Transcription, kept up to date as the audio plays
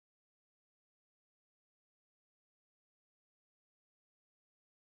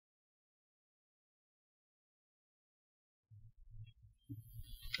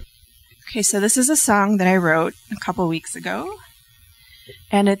Okay, so this is a song that I wrote a couple weeks ago,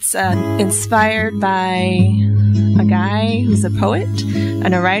 and it's inspired by a guy who's a poet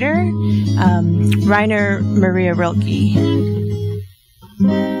and a writer, Rainer Maria Rilke.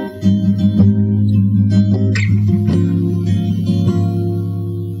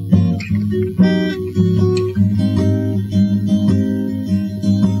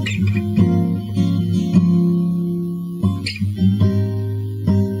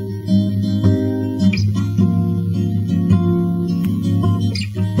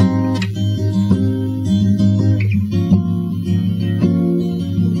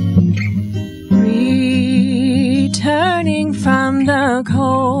 Returning from the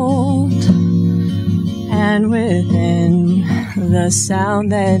cold, and within the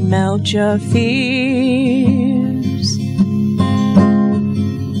sound that melts your fears,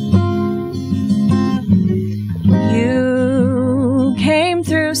 you came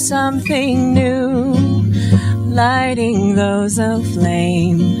through something new, lighting those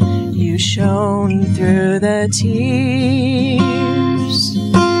aflame. You shone through the tears.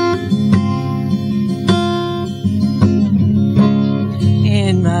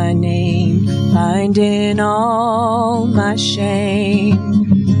 In my name, finding all my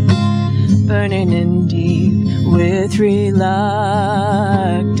shame, burning in deep with reluctance.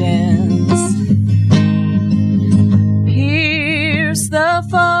 Pierce the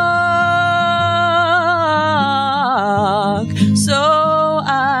fog so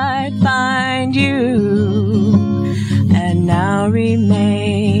I'd find you, and now remain.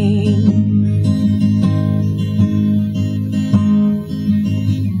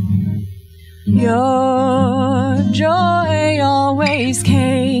 Your joy always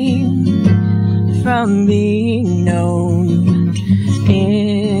came from being known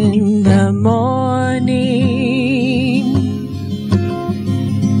in the morning.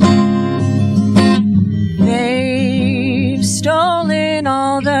 They've stolen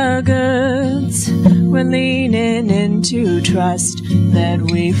all the goods. We're leaning into trust that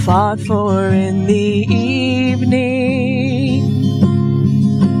we fought for in the evening.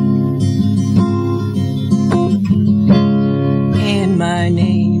 My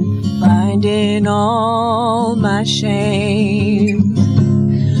name, finding all my shame,